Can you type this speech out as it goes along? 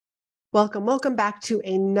Welcome back to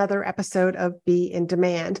another episode of Be in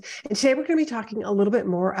Demand. And today we're going to be talking a little bit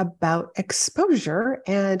more about exposure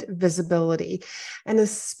and visibility. And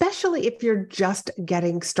especially if you're just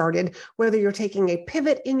getting started, whether you're taking a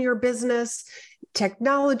pivot in your business,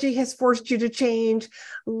 technology has forced you to change,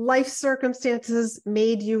 life circumstances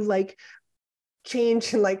made you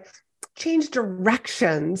change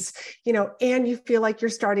directions, and you feel like you're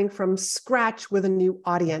starting from scratch with a new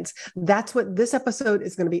audience. That's what this episode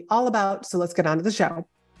is going to be all about. So let's get on to the show.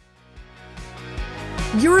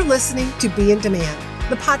 You're listening to Be in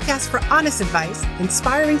Demand, the podcast for honest advice,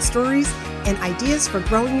 inspiring stories, and ideas for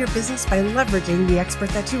growing your business by leveraging the expert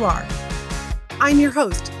that you are. I'm your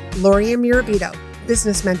host, Lori Mirabito,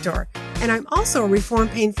 business mentor, and I'm also a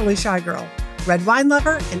reformed painfully shy girl, red wine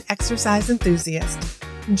lover, and exercise enthusiast.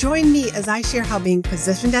 Join me as I share how being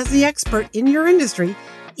positioned as the expert in your industry,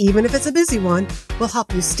 even if it's a busy one, will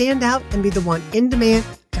help you stand out and be the one in demand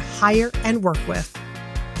to hire and work with.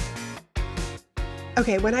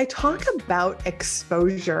 Okay, when I talk about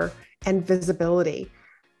exposure and visibility,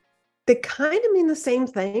 they kind of mean the same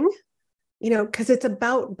thing, because it's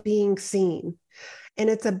about being seen and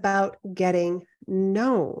it's about getting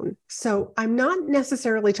known. So I'm not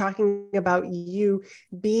necessarily talking about you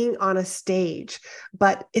being on a stage,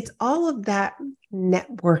 but it's all of that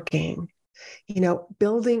networking,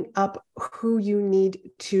 building up who you need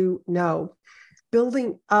to know,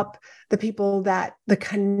 building up the people the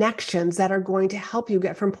connections that are going to help you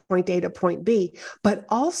get from point A to point B, but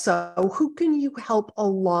also who can you help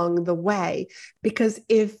along the way? Because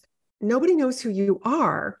if nobody knows who you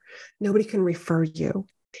are, nobody can refer you.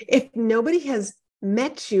 If nobody has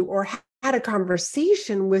met you or had a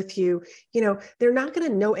conversation with you, they're not going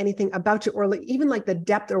to know anything about you or even the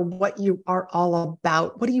depth or what you are all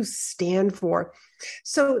about. What do you stand for?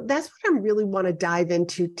 So that's what I really want to dive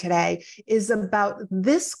into today, is about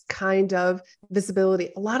this kind of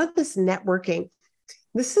visibility. A lot of this networking,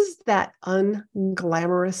 this is that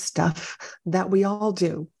unglamorous stuff that we all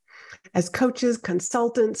do. As coaches,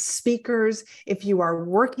 consultants, speakers, if you are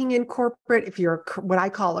working in corporate, if you're what I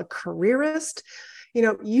call a careerist,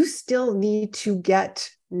 you still need to get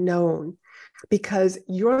known because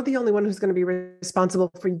you're the only one who's going to be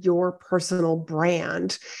responsible for your personal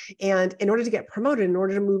brand. And in order to get promoted, in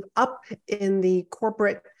order to move up in the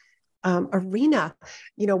corporate arena,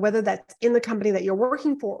 whether that's in the company that you're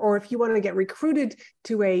working for, or if you want to get recruited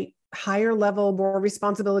to a higher level, more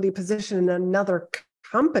responsibility position in another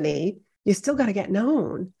company, you still got to get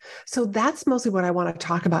known. So that's mostly what I want to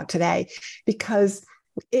talk about today, because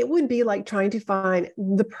it would be like trying to find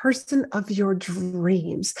the person of your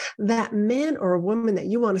dreams, that man or a woman that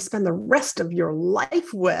you want to spend the rest of your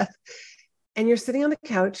life with. And you're sitting on the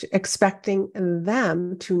couch expecting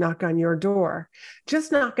them to knock on your door.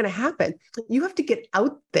 Just not going to happen. You have to get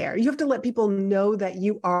out there. You have to let people know that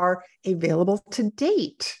you are available to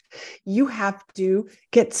date. You have to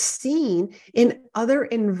get seen in other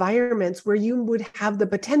environments where you would have the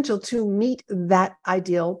potential to meet that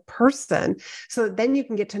ideal person. So then you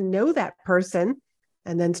can get to know that person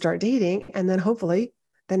and then start dating, and then hopefully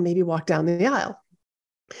then maybe walk down the aisle.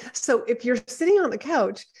 So if you're sitting on the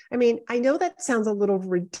couch, I know that sounds a little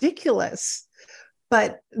ridiculous,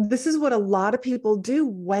 but this is what a lot of people do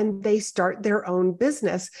when they start their own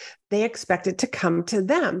business. They expect it to come to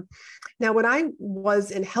them. Now, when I was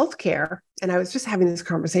in healthcare, and I was just having this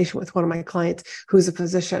conversation with one of my clients who's a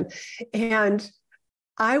physician, and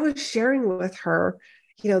I was sharing with her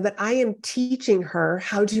that I am teaching her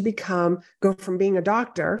how to go from being a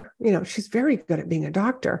doctor. She's very good at being a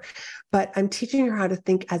doctor, but I'm teaching her how to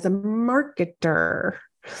think as a marketer.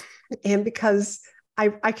 And because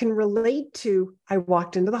I can relate to, I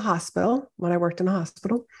walked into the hospital when I worked in a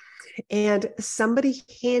hospital, and somebody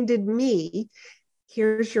handed me,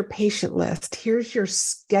 here's your patient list, here's your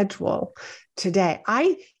schedule today.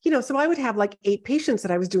 So I would have 8 patients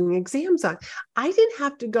that I was doing exams on. I didn't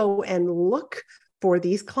have to go and look for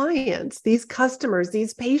these clients, these customers,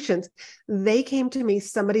 these patients. They came to me,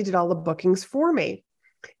 somebody did all the bookings for me,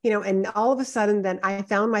 and all of a sudden then I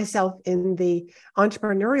found myself in the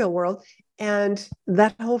entrepreneurial world. And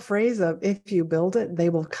that whole phrase of, if you build it, they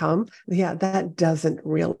will come. Yeah, that doesn't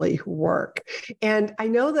really work. And I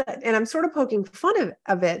know that, and I'm sort of poking fun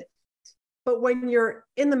of it, but when you're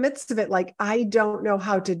in the midst of it, I don't know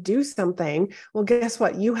how to do something. Well, guess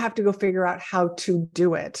what? You have to go figure out how to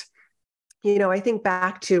do it. I think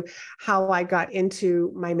back to how I got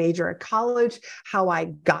into my major at college, how I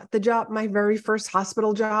got the job, my very first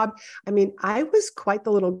hospital job. I was quite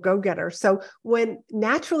the little go-getter. So when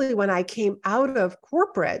I came out of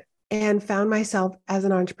corporate and found myself as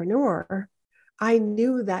an entrepreneur, I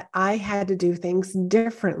knew that I had to do things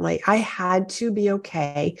differently. I had to be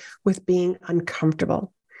okay with being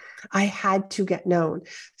uncomfortable. I had to get known.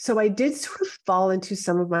 So I did sort of fall into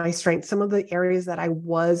some of my strengths, some of the areas that I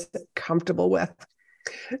was comfortable with.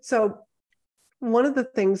 So one of the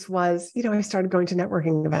things was, I started going to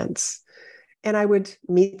networking events, and I would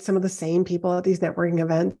meet some of the same people at these networking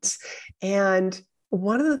events. And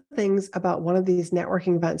one of the things about one of these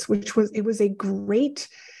networking events,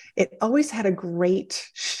 it always had a great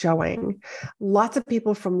showing, lots of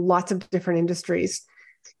people from lots of different industries.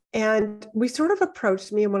 And we sort of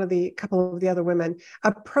approached, me and couple of the other women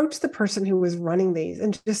approached the person who was running these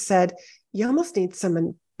and just said, you almost need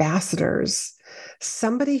some ambassadors,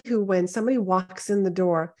 somebody who, when somebody walks in the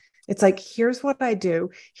door, it's like, here's what I do,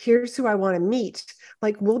 here's who I want to meet.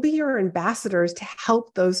 Like, we'll be your ambassadors to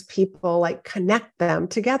help those people, like connect them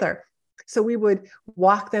together. So we would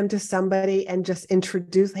walk them to somebody and just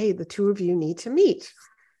introduce, hey, the two of you need to meet.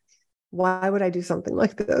 Why would I do something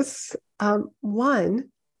like this? One,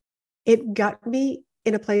 it got me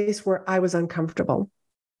in a place where I was uncomfortable.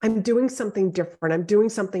 I'm doing something different. I'm doing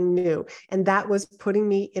something new. And that was putting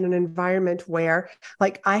me in an environment where,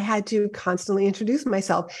 like, I had to constantly introduce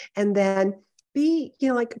myself and then be,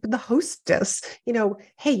 like the hostess,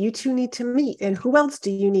 hey, you two need to meet. And who else do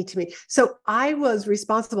you need to meet? So I was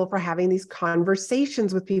responsible for having these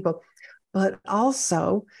conversations with people, but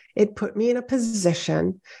also it put me in a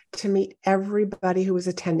position to meet everybody who was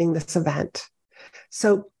attending this event.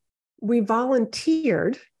 So we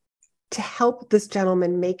volunteered to help this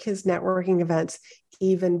gentleman make his networking events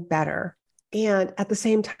even better. And at the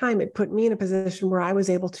same time, it put me in a position where I was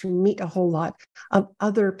able to meet a whole lot of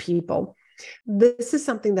other people. This is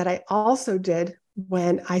something that I also did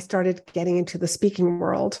when I started getting into the speaking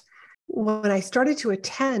world. When I started to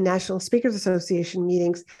attend National Speakers Association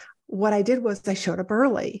meetings, what I did was I showed up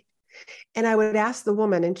early. And I would ask the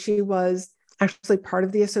woman, and she was actually part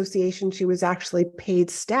of the association. She was actually paid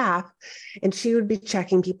staff, and she would be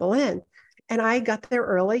checking people in. And I got there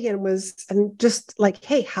early and just like,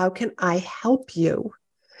 hey, how can I help you?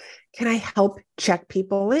 Can I help check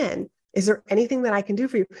people in? Is there anything that I can do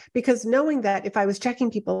for you? Because knowing that if I was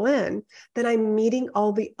checking people in, then I'm meeting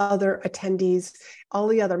all the other attendees, all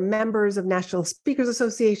the other members of National Speakers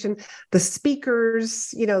Association, the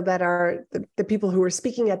speakers, that are the people who are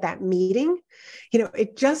speaking at that meeting.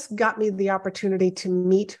 It just got me the opportunity to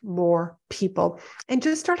meet more people and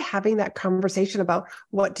just start having that conversation about,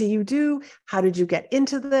 what do you do? How did you get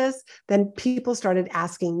into this? Then people started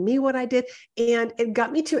asking me what I did. And it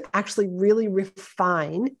got me to actually really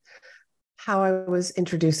refine how I was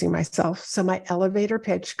introducing myself. So my elevator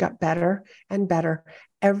pitch got better and better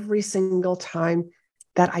every single time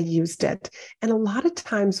that I used it. And a lot of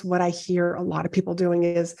times what I hear a lot of people doing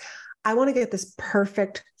is, I want to get this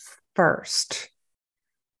perfect first.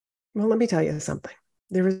 Well, let me tell you something.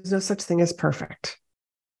 There is no such thing as perfect.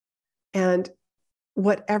 And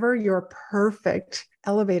whatever your perfect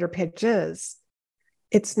elevator pitch is,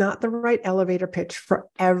 it's not the right elevator pitch for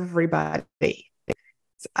everybody.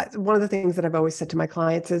 One of the things that I've always said to my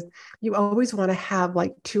clients is, you always want to have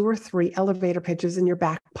like 2 or 3 elevator pitches in your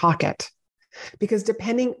back pocket, because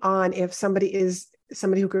depending on if somebody is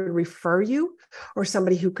somebody who could refer you or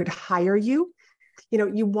somebody who could hire you,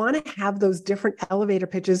 you want to have those different elevator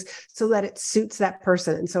pitches so that it suits that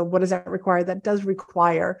person. And so what does that require? That does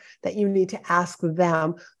require that you need to ask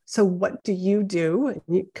them, so what do you do? And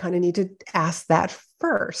you kind of need to ask that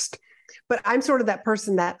first. But I'm sort of that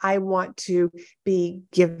person that I want to be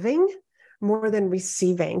giving more than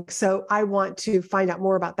receiving. So I want to find out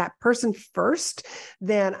more about that person first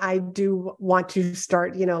than I do want to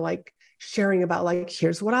start, like sharing about, like,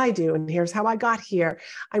 here's what I do and here's how I got here.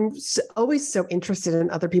 I'm always so interested in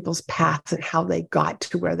other people's paths and how they got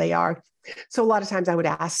to where they are. So a lot of times I would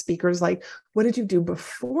ask speakers, like, what did you do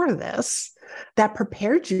before this that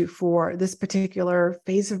prepared you for this particular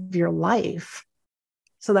phase of your life?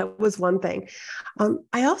 So that was one thing.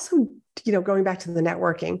 I also, going back to the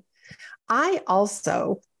networking, I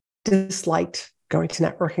also disliked going to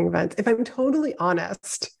networking events. If I'm totally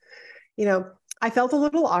honest, I felt a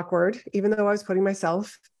little awkward, even though I was putting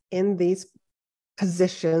myself in these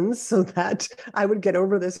positions so that I would get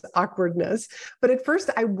over this awkwardness. But at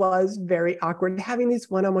first I was very awkward having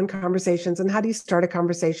these one-on-one conversations. And how do you start a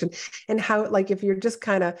conversation? And how, like, if you're just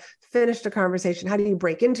kind of finished a conversation, how do you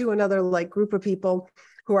break into another like group of people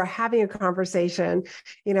who are having a conversation,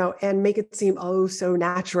 and make it seem so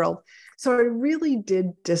natural. So I really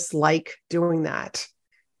did dislike doing that.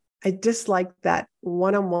 I disliked that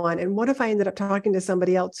one-on-one. And what if I ended up talking to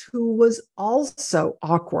somebody else who was also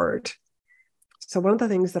awkward? So one of the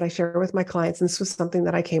things that I share with my clients, and this was something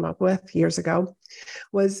that I came up with years ago,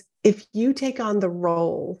 was if you take on the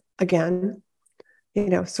role again,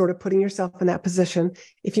 sort of putting yourself in that position,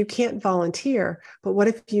 if you can't volunteer, but what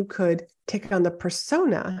if you could take on the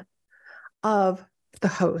persona of the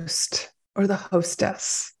host or the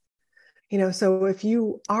hostess? So if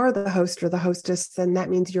you are the host or the hostess, then that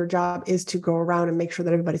means your job is to go around and make sure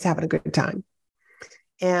that everybody's having a good time.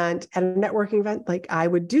 And at a networking event, like I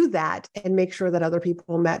would do that and make sure that other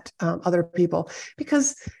people met other people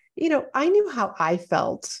because, I knew how I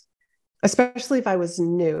felt, especially if I was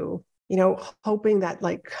new, hoping that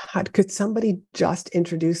like, God, could somebody just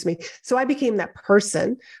introduce me? So I became that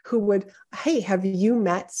person who would, hey, have you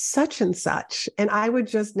met such and such? And I would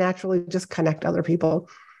just naturally just connect other people.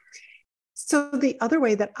 So the other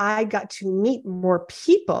way that I got to meet more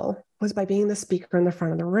people was by being the speaker in the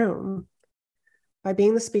front of the room. By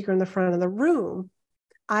being the speaker in the front of the room,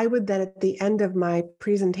 I would then at the end of my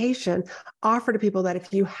presentation offer to people that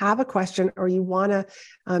if you have a question or you want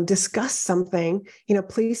to discuss something,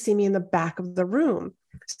 please see me in the back of the room.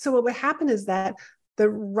 So what would happen is that the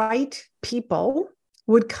right people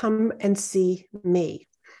would come and see me.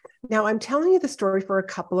 Now, I'm telling you the story for a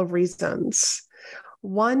couple of reasons.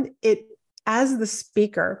 One, as the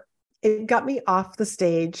speaker, it got me off the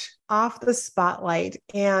stage, off the spotlight,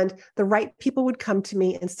 and the right people would come to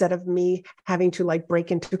me instead of me having to like break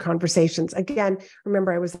into conversations. Again,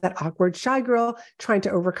 remember, I was that awkward shy girl trying to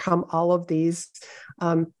overcome all of these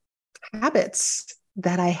habits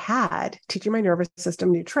that I had, teaching my nervous system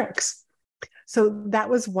new tricks. So that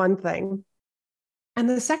was one thing. And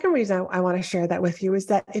the second reason I want to share that with you is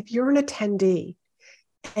that if you're an attendee,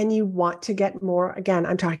 and you want to get more, again,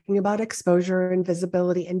 I'm talking about exposure and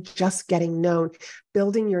visibility and just getting known,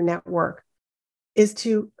 building your network, is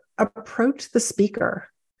to approach the speaker.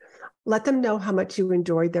 Let them know how much you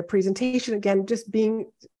enjoyed their presentation. Again, just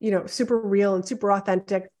being, super real and super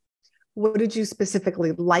authentic. What did you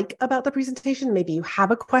specifically like about the presentation? Maybe you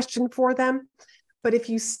have a question for them. But if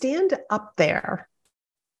you stand up there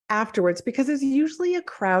afterwards, because there's usually a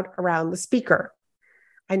crowd around the speaker.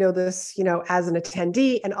 I know this, as an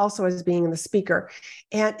attendee and also as being the speaker.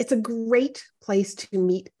 And it's a great place to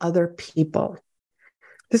meet other people.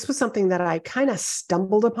 This was something that I kind of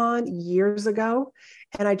stumbled upon years ago.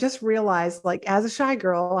 And I just realized, like, as a shy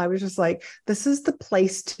girl, I was just like, this is the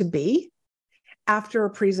place to be after a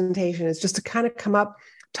presentation, is just to kind of come up,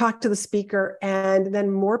 talk to the speaker, and then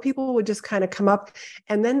more people would just kind of come up.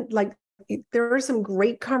 And then, like, there are some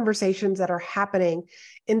great conversations that are happening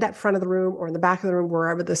in that front of the room or in the back of the room,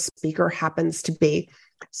 wherever the speaker happens to be.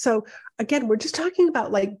 So again, we're just talking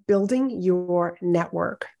about like building your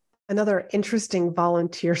network. Another interesting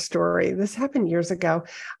volunteer story. This happened years ago.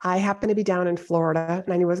 I happened to be down in Florida,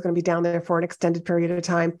 and I knew I was going to be down there for an extended period of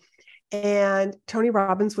time. And Tony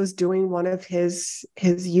Robbins was doing one of his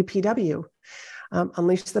UPW,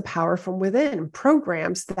 Unleash the Power from Within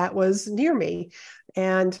programs that was near me.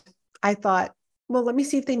 And I thought, well, let me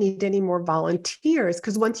see if they need any more volunteers.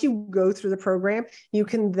 Because once you go through the program, you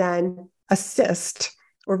can then assist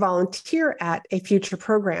or volunteer at a future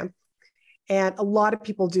program. And a lot of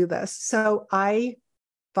people do this. So I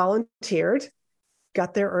volunteered,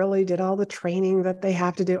 got there early, did all the training that they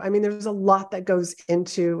have to do. I mean, there's a lot that goes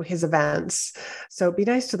into his events. So be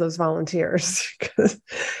nice to those volunteers.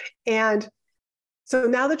 And so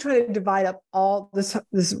now they're trying to divide up all this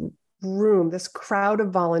room, this crowd of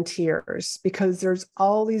volunteers, because there's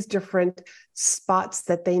all these different spots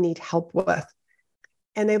that they need help with.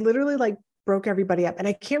 And they literally like broke everybody up. And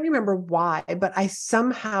I can't remember why, but I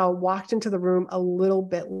somehow walked into the room a little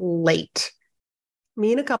bit late,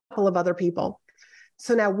 me and a couple of other people.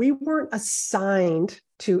 So now we weren't assigned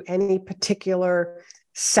to any particular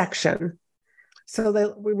section.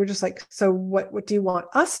 So we were just like, so what do you want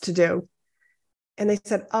us to do? And they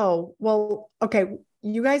said, oh, well, okay,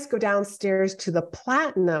 you guys go downstairs to the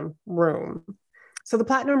platinum room. So the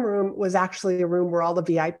platinum room was actually a room where all the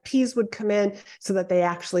VIPs would come in so that they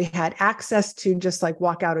actually had access to just like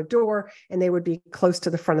walk out a door and they would be close to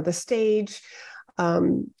the front of the stage.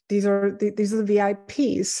 These are the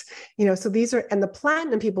VIPs, so these are, and the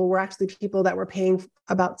platinum people were actually people that were paying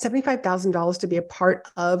about $75,000 to be a part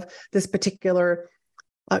of this particular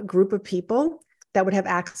group of people that would have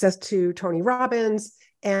access to Tony Robbins.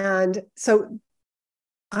 And so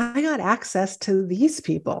I got access to these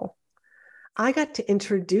people. I got to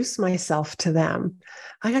introduce myself to them.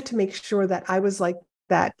 I got to make sure that I was like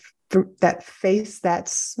that face, that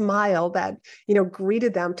smile, that,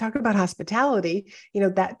 greeted them. Talk about hospitality,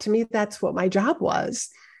 that to me, that's what my job was.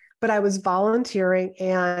 But I was volunteering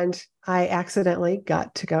and I accidentally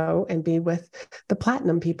got to go and be with the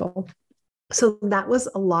platinum people. So that was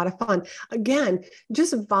a lot of fun. Again,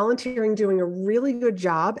 just volunteering, doing a really good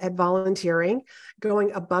job at volunteering,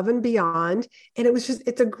 going above and beyond. And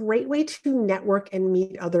it's a great way to network and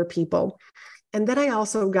meet other people. And then I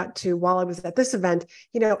also got to, while I was at this event,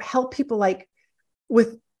 help people like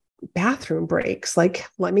with bathroom breaks, like,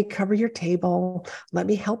 let me cover your table, let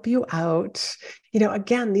me help you out.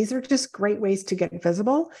 Again, these are just great ways to get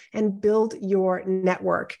visible and build your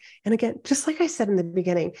network. And again, just like I said in the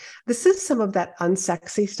beginning, this is some of that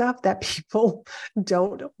unsexy stuff that people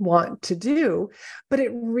don't want to do, but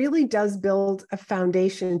it really does build a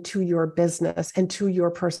foundation to your business and to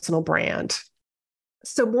your personal brand.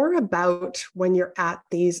 So more about when you're at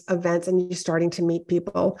these events and you're starting to meet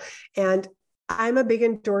people. And I'm a big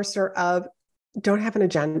endorser of don't have an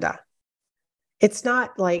agenda. It's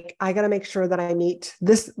not like I got to make sure that I meet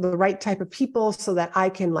the right type of people so that I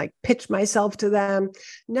can like pitch myself to them.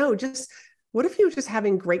 No, just what if you're just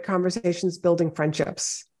having great conversations, building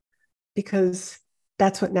friendships? Because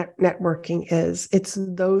that's what networking is. It's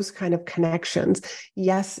those kind of connections.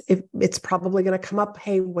 Yes, it's probably going to come up.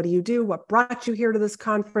 Hey, what do you do? What brought you here to this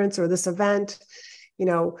conference or this event?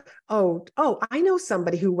 I know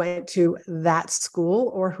somebody who went to that school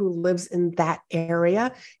or who lives in that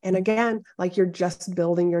area. And again, like you're just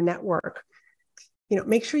building your network.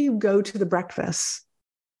 Make sure you go to the breakfasts,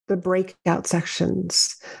 the breakout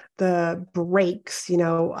sections, the breaks,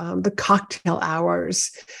 the cocktail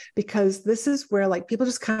hours, because this is where like people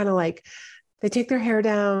just kind of like, they take their hair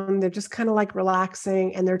down, they're just kind of like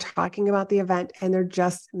relaxing and they're talking about the event and they're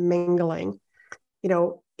just mingling.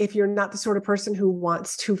 If you're not the sort of person who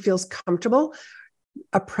feels comfortable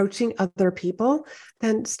approaching other people,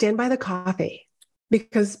 then stand by the coffee,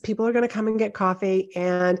 because people are going to come and get coffee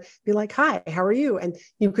and be like, hi, how are you? And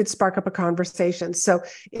you could spark up a conversation. So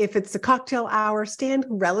if it's a cocktail hour, stand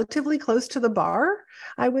relatively close to the bar.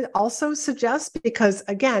 I would also suggest, because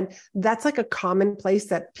again, that's like a common place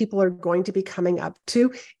that people are going to be coming up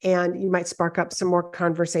to, and you might spark up some more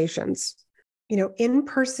conversations.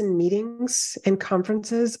 In-person meetings and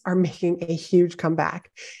conferences are making a huge comeback.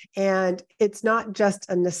 And it's not just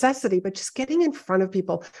a necessity, but just getting in front of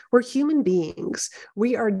people. We're human beings.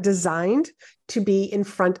 We are designed to be in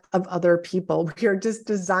front of other people. We are just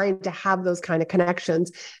designed to have those kind of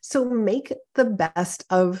connections. So make the best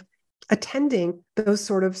of attending those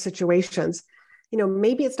sort of situations.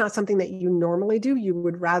 Maybe it's not something that you normally do. You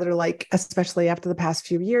would rather, like, especially after the past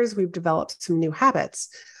few years, we've developed some new habits.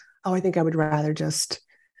 I think I would rather just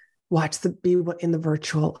be in the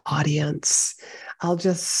virtual audience. I'll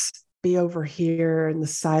just be over here in the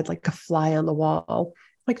side, like a fly on the wall,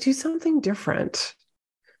 like do something different,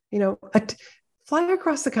 fly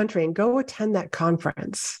across the country and go attend that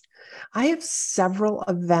conference. I have several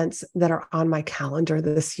events that are on my calendar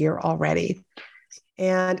this year already.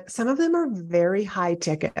 And some of them are very high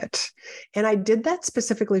ticket. And I did that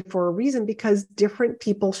specifically for a reason, because different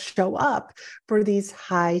people show up for these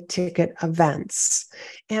high ticket events.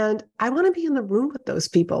 And I want to be in the room with those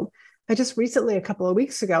people. I just recently, a couple of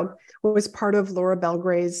weeks ago, was part of Laura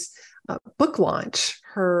Belgray's book launch,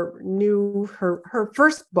 her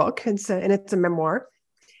first book, and it's a memoir.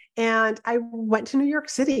 And I went to New York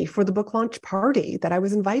City for the book launch party that I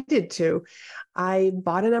was invited to. I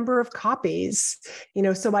bought a number of copies,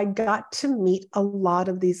 so I got to meet a lot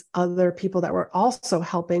of these other people that were also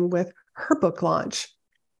helping with her book launch.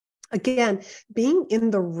 Again, being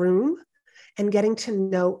in the room and getting to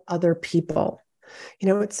know other people.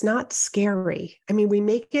 It's not scary. I mean, we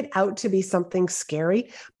make it out to be something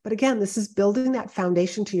scary, but again, this is building that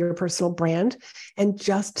foundation to your personal brand and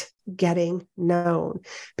just getting known,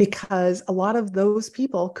 because a lot of those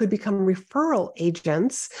people could become referral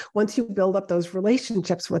agents once you build up those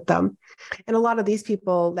relationships with them. And a lot of these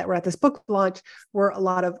people that were at this book launch were a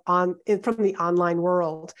lot of from the online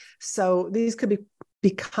world. So these could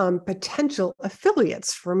become potential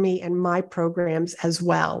affiliates for me and my programs as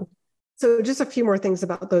well. So just a few more things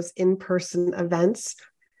about those in-person events.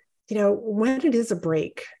 When it is a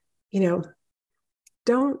break,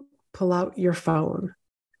 don't pull out your phone.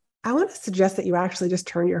 I want to suggest that you actually just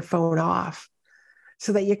turn your phone off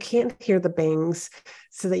so that you can't hear the bings,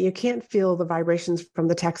 so that you can't feel the vibrations from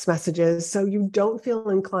the text messages, so you don't feel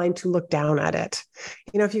inclined to look down at it.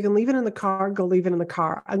 If you can leave it in the car, go leave it in the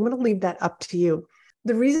car. I'm going to leave that up to you.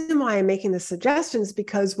 The reason why I'm making this suggestion is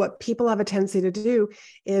because what people have a tendency to do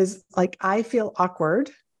is, like, I feel awkward.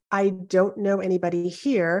 I don't know anybody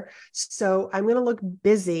here, so I'm going to look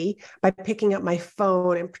busy by picking up my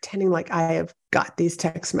phone and pretending like I have got these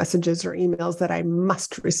text messages or emails that I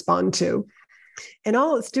must respond to. And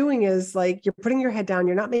all it's doing is like you're putting your head down,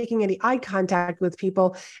 you're not making any eye contact with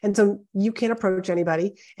people. And so you can't approach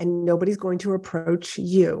anybody and nobody's going to approach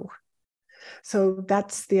you. So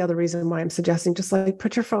that's the other reason why I'm suggesting just like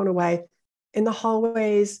put your phone away in the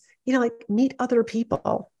hallways, like meet other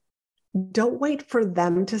people. Don't wait for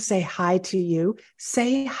them to say hi to you.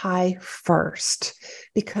 Say hi first,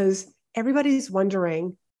 because everybody's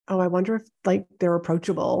wondering, oh, I wonder if like they're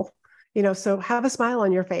approachable, so have a smile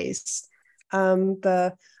on your face.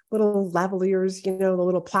 The little lavaliers, the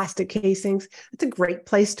little plastic casings. It's a great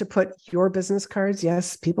place to put your business cards.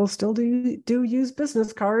 Yes, people still do use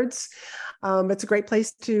business cards. It's a great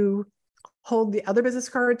place to hold the other business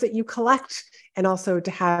cards that you collect and also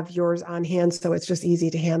to have yours on hand. So it's just easy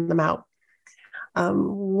to hand them out.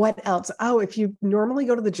 What else? Oh, if you normally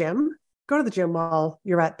go to the gym while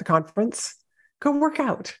you're at the conference, go work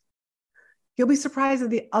out. You'll be surprised at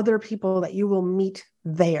the other people that you will meet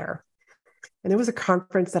there. And there was a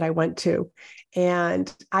conference that I went to,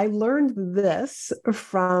 and I learned this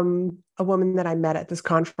from a woman that I met at this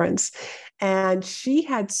conference. And she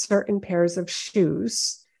had certain pairs of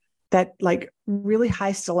shoes that like really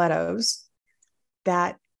high stilettos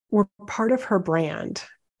that were part of her brand.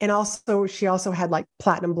 And also, she also had like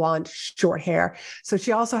platinum blonde short hair. So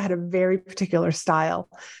she also had a very particular style.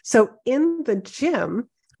 So in the gym,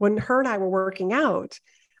 when her and I were working out,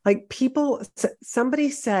 like somebody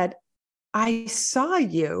said, I saw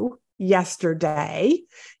you yesterday.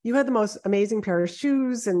 You had the most amazing pair of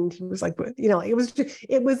shoes. And he was like,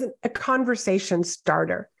 it was a conversation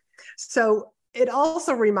starter. So it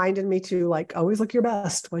also reminded me to like always look your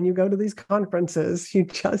best when you go to these conferences. You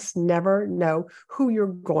just never know who you're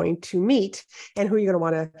going to meet and who you're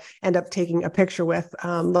going to want to end up taking a picture with.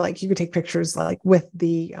 Like you could take pictures like with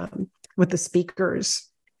the speakers.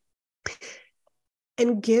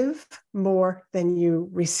 And give more than you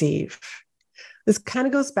receive. This kind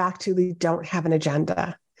of goes back to the don't have an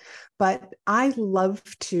agenda, but I love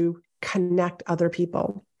to connect other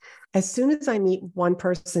people. As soon as I meet one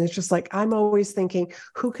person, it's just like, I'm always thinking,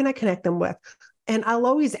 who can I connect them with? And I'll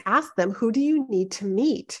always ask them, who do you need to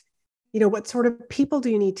meet? What sort of people do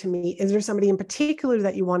you need to meet? Is there somebody in particular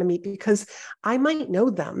that you want to meet? Because I might know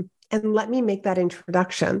them, and let me make that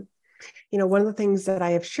introduction. One of the things that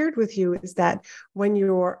I have shared with you is that when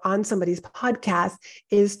you're on somebody's podcast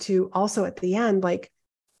is to also at the end,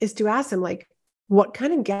 is to ask them, like, what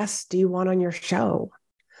kind of guests do you want on your show?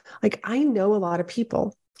 Like, I know a lot of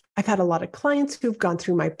people. I've had a lot of clients who've gone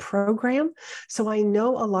through my program. So I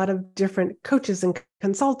know a lot of different coaches and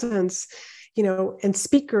consultants, and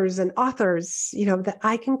speakers and authors, that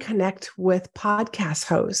I can connect with podcast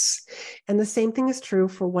hosts. And the same thing is true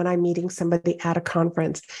for when I'm meeting somebody at a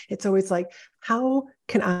conference. It's always like, how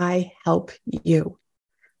can I help you?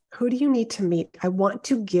 Who do you need to meet? I want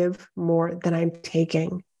to give more than I'm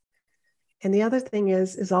taking. And the other thing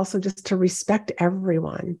is also just to respect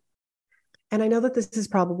everyone. And I know that this is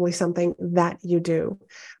probably something that you do,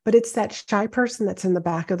 but it's that shy person that's in the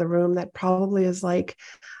back of the room that probably is like,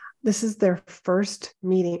 this is their first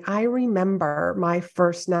meeting. I remember my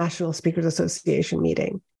first National Speakers Association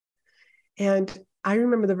meeting. And I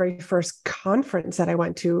remember the very first conference that I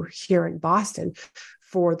went to here in Boston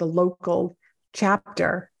for the local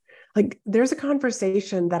chapter. Like, there's a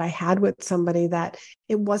conversation that I had with somebody that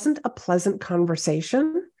it wasn't a pleasant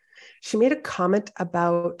conversation. She made a comment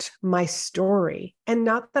about my story, and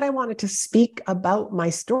not that I wanted to speak about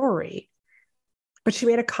my story, but she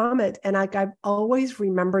made a comment, and I've always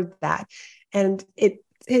remembered that. And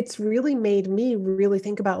it's really made me really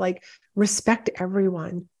think about, like, respect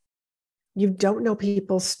everyone. You don't know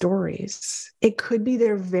people's stories. It could be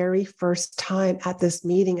their very first time at this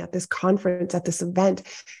meeting, at this conference, at this event,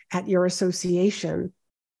 at your association.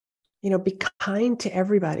 Be kind to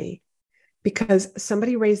everybody, because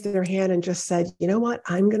somebody raised their hand and just said, you know what,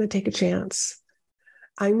 I'm going to take a chance.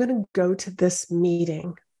 I'm going to go to this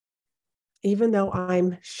meeting. Even though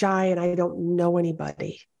I'm shy and I don't know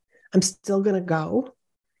anybody, I'm still going to go.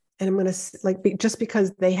 And I'm going to just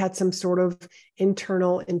because they had some sort of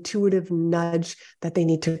internal intuitive nudge that they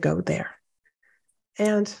need to go there.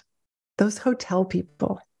 And those hotel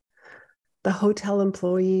people, the hotel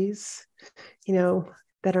employees,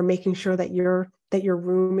 that are making sure that your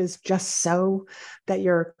room is just so, that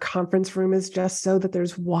your conference room is just so, that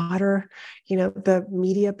there's water, the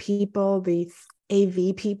media people, the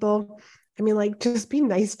AV people. I mean, just be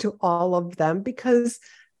nice to all of them, because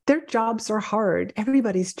their jobs are hard.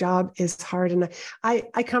 Everybody's job is hard. And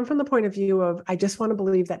I come from the point of view of, I just want to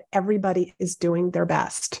believe that everybody is doing their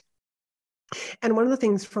best. And one of the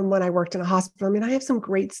things from when I worked in a hospital, I mean, I have some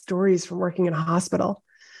great stories from working in a hospital.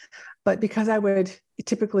 But because I would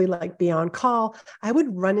typically like be on call, I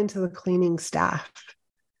would run into the cleaning staff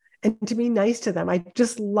and to be nice to them. I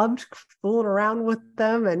just loved fooling around with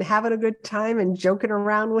them and having a good time and joking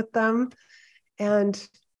around with them. And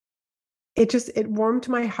it warmed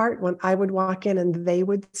my heart when I would walk in and they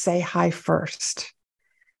would say hi first.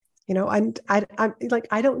 And I'm like,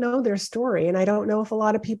 I don't know their story, and I don't know if a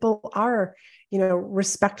lot of people are,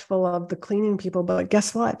 respectful of the cleaning people, but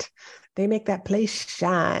guess what? They make that place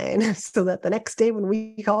shine so that the next day when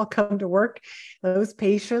we all come to work, those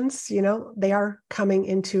patients, they are coming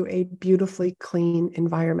into a beautifully clean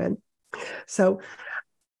environment. So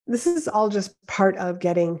this is all just part of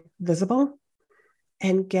getting visible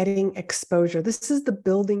and getting exposure. This is the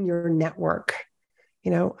building your network.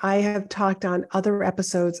 I have talked on other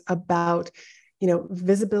episodes about,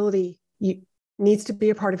 visibility needs to be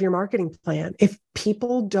a part of your marketing plan. If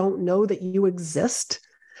people don't know that you exist,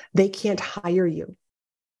 they can't hire you.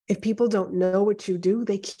 If people don't know what you do,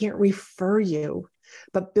 they can't refer you.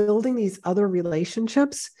 But building these other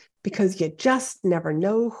relationships, because you just never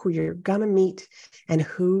know who you're going to meet and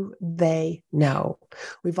who they know.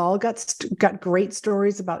 We've all got great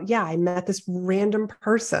stories about, I met this random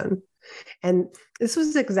person. And this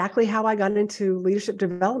was exactly how I got into leadership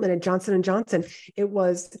development at Johnson & Johnson. It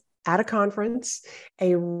was at a conference,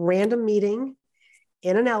 a random meeting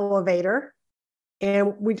in an elevator.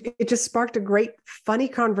 And it just sparked a great, funny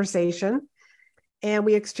conversation. And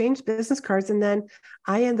we exchanged business cards. And then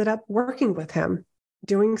I ended up working with him,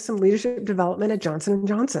 doing some leadership development at Johnson &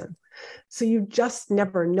 Johnson. So you just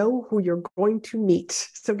never know who you're going to meet.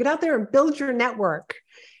 So get out there and build your network.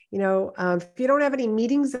 If you don't have any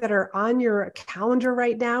meetings that are on your calendar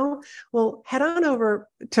right now, well, head on over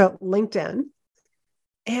to LinkedIn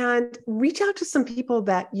and reach out to some people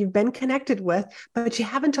that you've been connected with, but you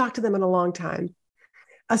haven't talked to them in a long time.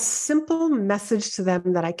 A simple message to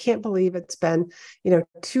them that I can't believe it's been,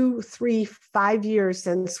 2, 3, 5 years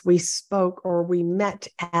since we spoke or we met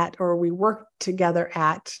at, or we worked together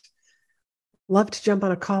at. Love to jump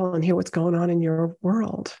on a call and hear what's going on in your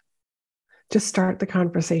world. Just start the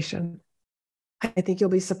conversation. I think you'll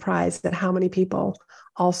be surprised at how many people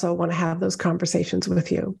also want to have those conversations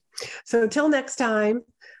with you. So till next time,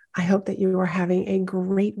 I hope that you are having a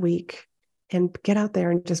great week and get out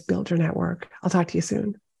there and just build your network. I'll talk to you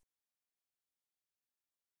soon.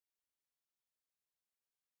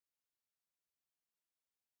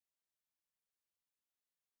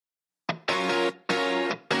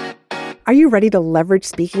 Are you ready to leverage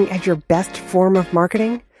speaking as your best form of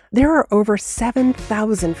marketing? There are over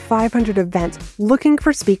 7,500 events looking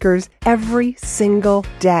for speakers every single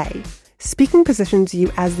day. Speaking positions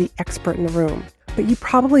you as the expert in the room, but you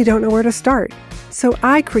probably don't know where to start. So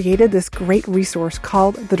I created this great resource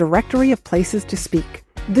called the Directory of Places to Speak.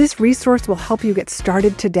 This resource will help you get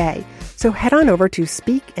started today. So head on over to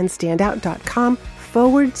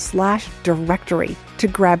speakandstandout.com/directory to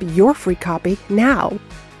grab your free copy now.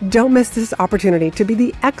 Don't miss this opportunity to be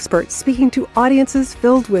the expert speaking to audiences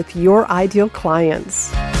filled with your ideal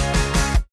clients.